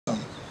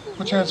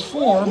which has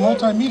 4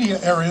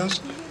 multimedia areas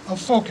of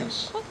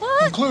focus,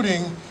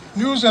 including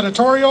news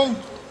editorial,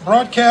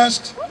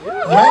 broadcast,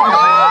 magazine,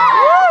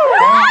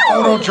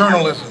 and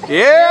photojournalism.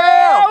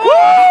 Yeah!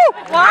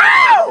 Woo!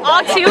 Wow!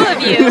 All 2 of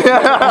you.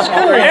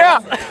 Yeah.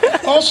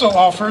 Also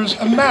offers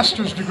a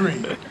master's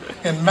degree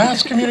in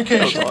mass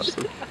communications,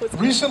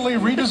 recently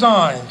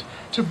redesigned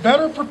to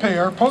better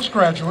prepare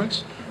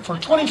postgraduates for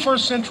 21st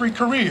century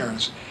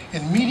careers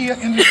in media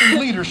industry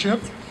leadership,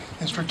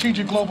 in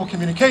strategic global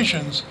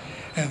communications,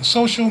 and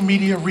social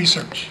media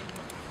research.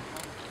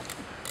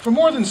 For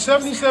more than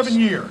 77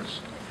 years,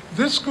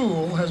 this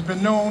school has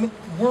been known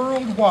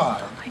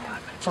worldwide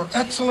for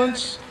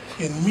excellence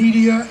in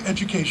media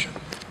education.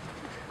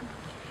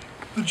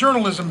 The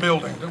journalism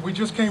building that we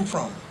just came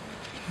from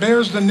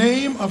bears the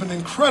name of an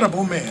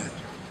incredible man,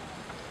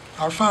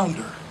 our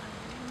founder,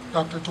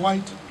 Dr.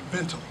 Dwight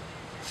Bentel.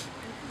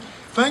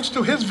 Thanks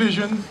to his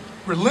vision,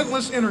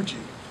 relentless energy,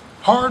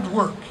 hard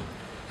work,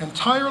 and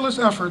tireless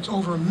efforts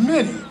over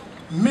many,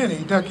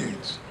 many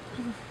decades,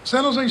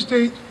 San Jose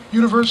State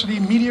University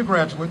media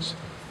graduates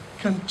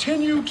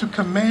continue to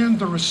command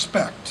the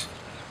respect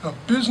of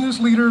business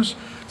leaders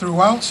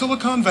throughout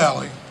Silicon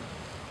Valley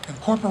and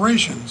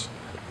corporations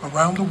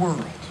around the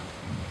world.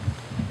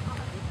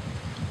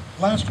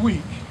 Last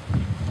week,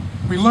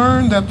 we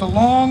learned that the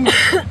long,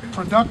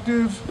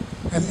 productive,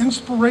 and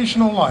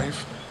inspirational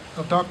life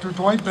of Dr.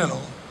 Dwight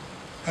Bentel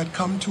had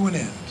come to an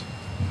end.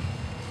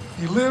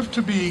 He lived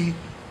to be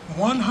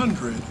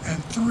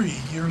 103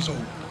 years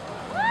old.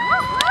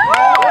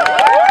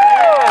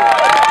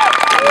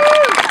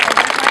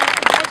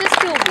 I just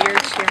feel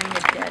weird sharing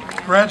with dead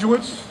man.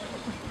 Graduates,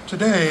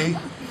 today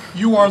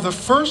you are the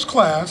first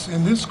class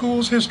in this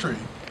school's history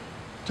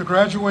to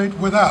graduate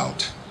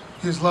without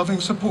his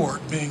loving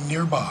support being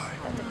nearby.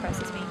 That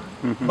depresses me.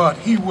 But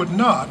he would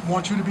not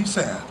want you to be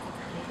sad.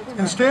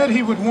 Instead,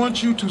 he would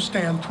want you to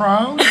stand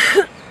proud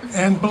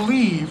and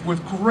believe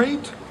with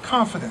great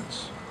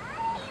confidence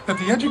that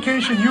the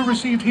education you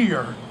received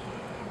here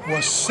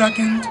was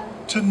second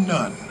to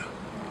none.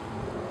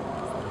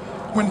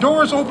 When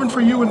doors open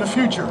for you in the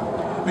future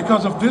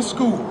because of this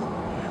school,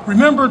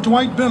 remember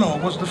Dwight Bentel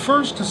was the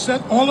first to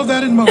set all of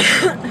that in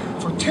motion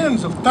for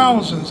tens of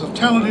thousands of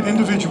talented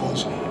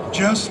individuals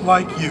just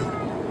like you.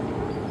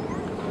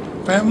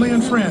 Family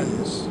and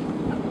friends,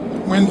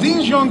 when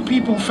these young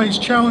people face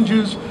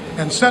challenges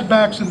and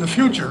setbacks in the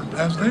future,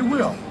 as they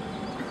will,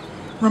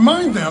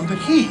 remind them that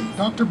he,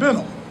 Dr.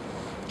 Bentel,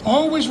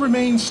 always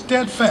remained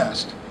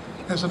steadfast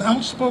as an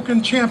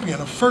outspoken champion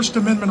of First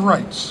Amendment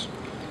rights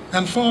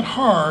and fought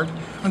hard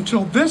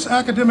until this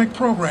academic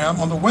program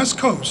on the West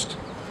Coast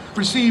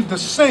received the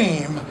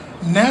same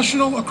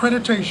national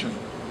accreditation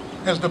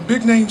as the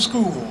big-name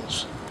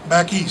schools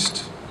back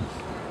east.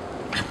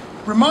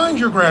 Remind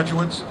your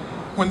graduates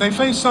when they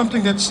face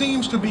something that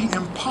seems to be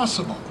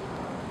impossible.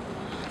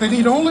 They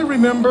need only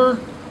remember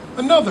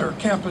another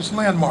campus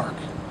landmark,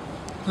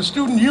 the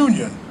Student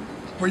Union,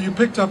 where you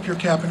picked up your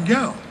cap and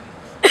gown.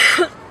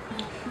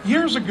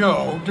 Years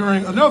ago,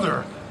 during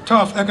another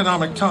tough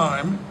economic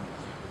time,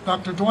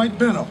 Dr. Dwight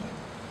Bentel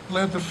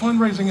led the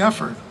fundraising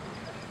effort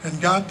and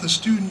got the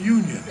Student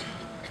Union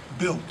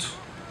built.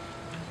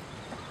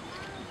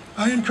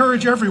 I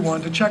encourage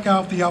everyone to check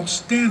out the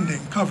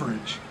outstanding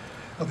coverage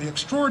of the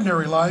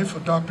extraordinary life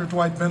of Dr.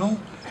 Dwight Bentel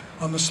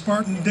on the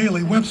Spartan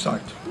Daily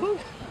website.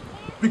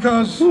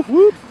 Because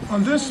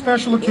on this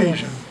special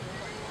occasion,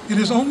 it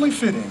is only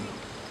fitting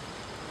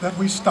that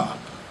we stop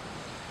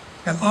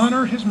and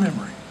honor his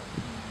memory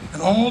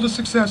and all the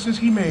successes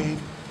he made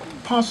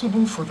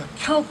possible for the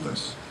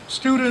countless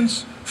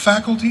students,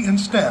 faculty, and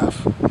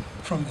staff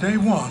from day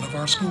one of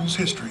our school's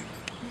history.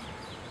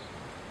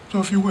 So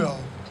if you will,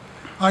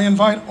 I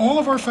invite all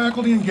of our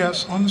faculty and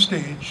guests on the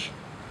stage,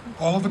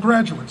 all of the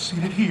graduates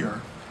seated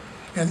here,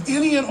 and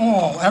any and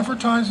all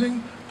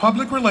advertising,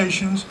 public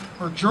relations,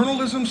 or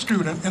journalism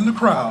student in the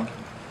crowd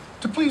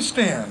to please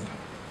stand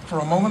for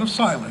a moment of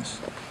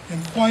silence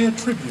in quiet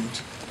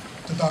tribute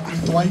to Dr.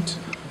 Dwight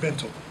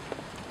Bentel.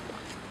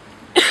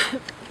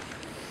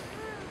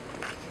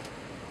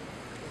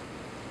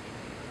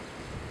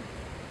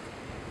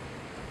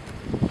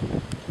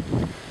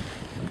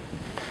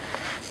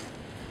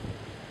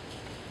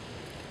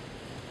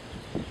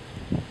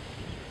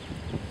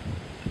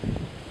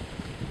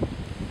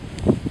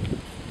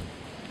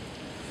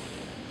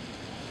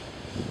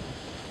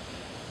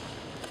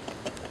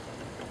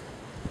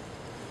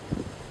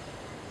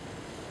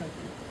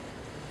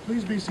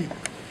 Please be seated.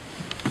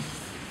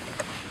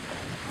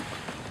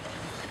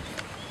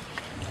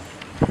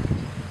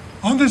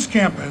 On this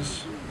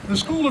campus, the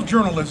School of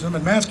Journalism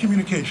and Mass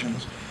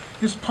Communications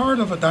is part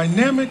of a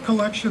dynamic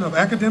collection of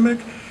academic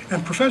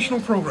and professional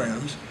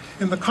programs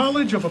in the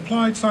College of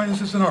Applied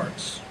Sciences and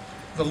Arts,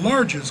 the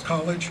largest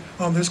college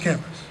on this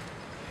campus.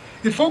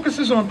 It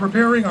focuses on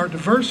preparing our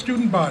diverse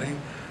student body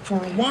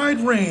for a wide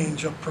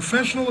range of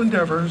professional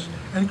endeavors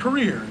and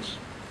careers.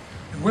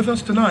 And with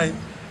us tonight,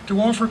 to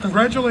offer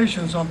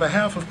congratulations on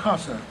behalf of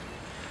CASA,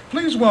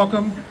 please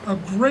welcome a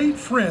great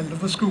friend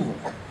of the school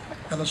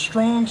and a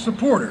strong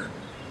supporter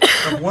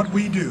of what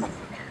we do,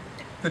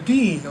 the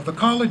Dean of the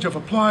College of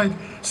Applied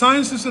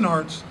Sciences and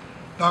Arts,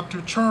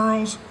 Dr.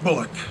 Charles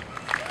Bullock.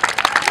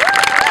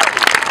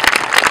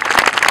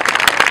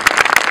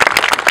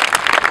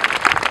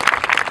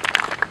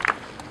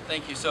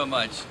 Thank you so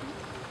much.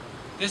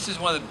 This is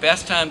one of the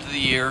best times of the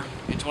year.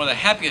 It's one of the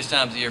happiest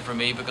times of the year for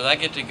me because I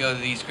get to go to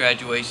these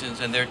graduations,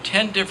 and there are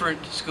 10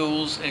 different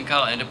schools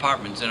and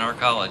departments in our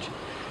college.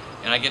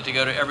 And I get to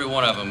go to every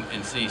one of them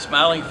and see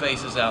smiling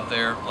faces out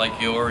there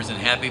like yours and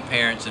happy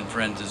parents and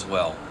friends as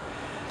well.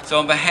 So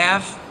on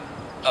behalf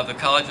of the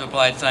College of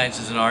Applied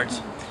Sciences and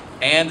Arts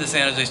and the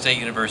San Jose State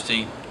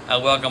University, I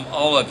welcome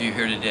all of you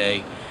here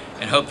today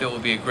and hope that it will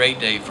be a great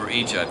day for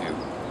each of you.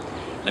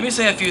 Let me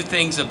say a few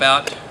things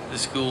about the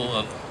School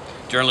of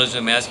Journalism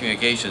and Mass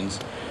Communications.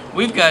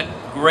 We've got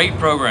great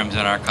programs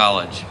in our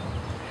college.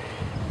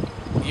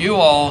 You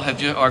all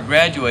are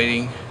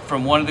graduating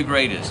from one of the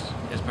greatest.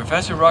 As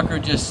Professor Rucker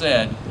just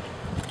said,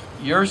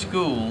 your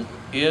school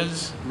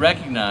is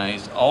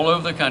recognized all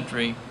over the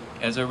country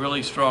as a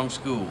really strong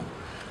school.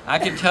 I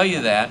can tell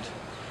you that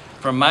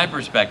from my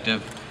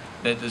perspective,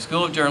 that the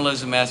School of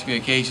Journalism and Mass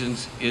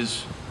Communications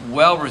is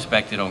well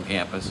respected on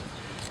campus.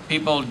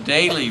 People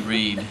daily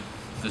read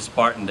the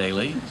Spartan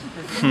Daily.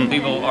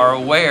 People are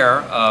aware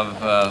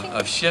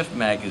of Shift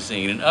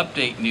Magazine and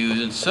Update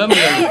News and so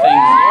many other things that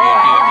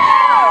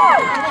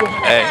you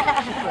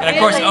do. And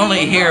of course,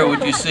 only here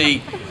would you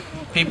see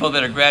people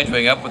that are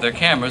graduating up with their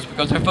cameras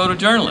because they're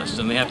photojournalists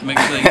and they have to make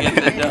sure they get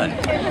that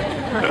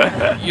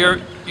done.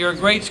 You're a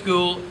great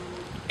school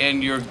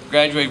and you're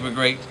graduating with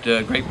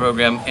a great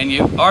program, and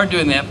you are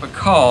doing that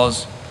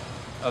because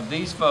of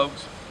these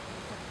folks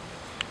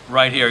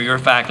right here, your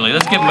faculty.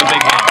 Let's give them a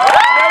big hand.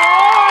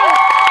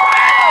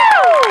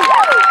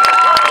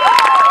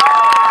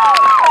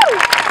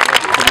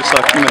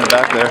 In the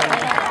back there.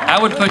 I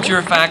would put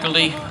your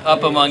faculty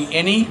up among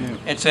any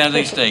at San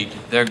Jose State.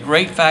 They're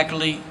great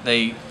faculty.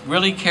 They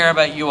really care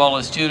about you all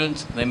as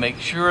students. They make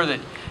sure that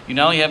you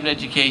not only have an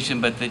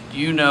education, but that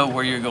you know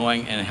where you're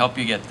going and help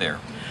you get there.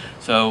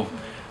 So,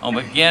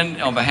 again,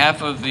 on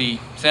behalf of the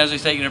San Jose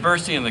State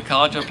University and the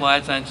College of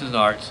Applied Sciences and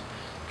Arts,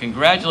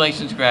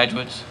 congratulations,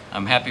 graduates.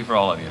 I'm happy for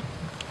all of you.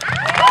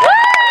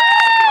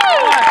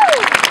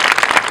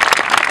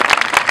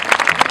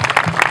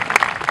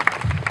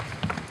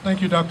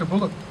 Thank you, Dr.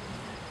 Bullock.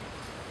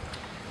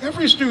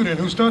 Every student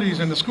who studies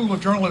in the School of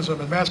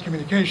Journalism and Mass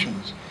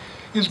Communications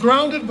is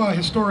grounded by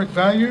historic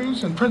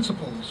values and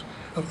principles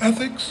of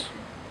ethics,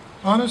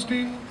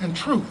 honesty, and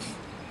truth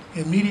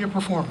in media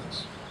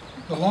performance,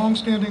 the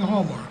long-standing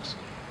hallmarks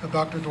of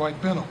Dr.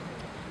 Dwight Bennell.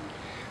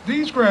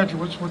 These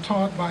graduates were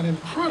taught by an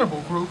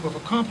incredible group of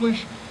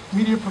accomplished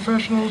media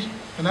professionals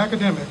and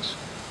academics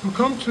who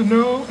come to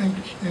know and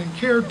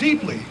care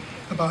deeply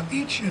about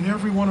each and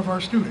every one of our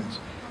students,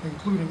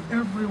 including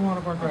every one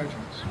of our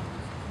graduates.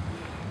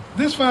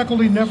 This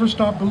faculty never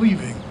stopped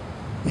believing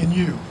in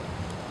you,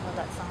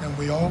 and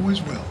we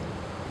always will.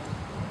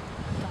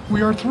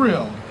 We are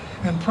thrilled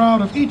and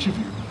proud of each of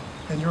you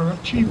and your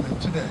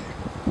achievement today.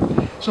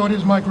 So it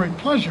is my great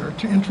pleasure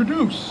to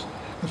introduce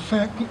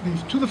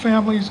to the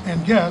families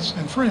and guests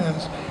and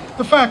friends,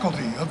 the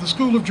faculty of the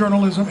School of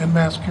Journalism and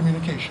Mass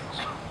Communications.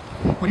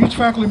 Would each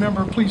faculty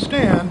member please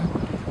stand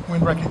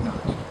when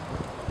recognized?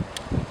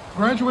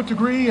 Graduate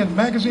degree and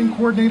magazine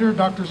coordinator,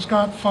 Dr.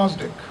 Scott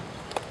Fosdick.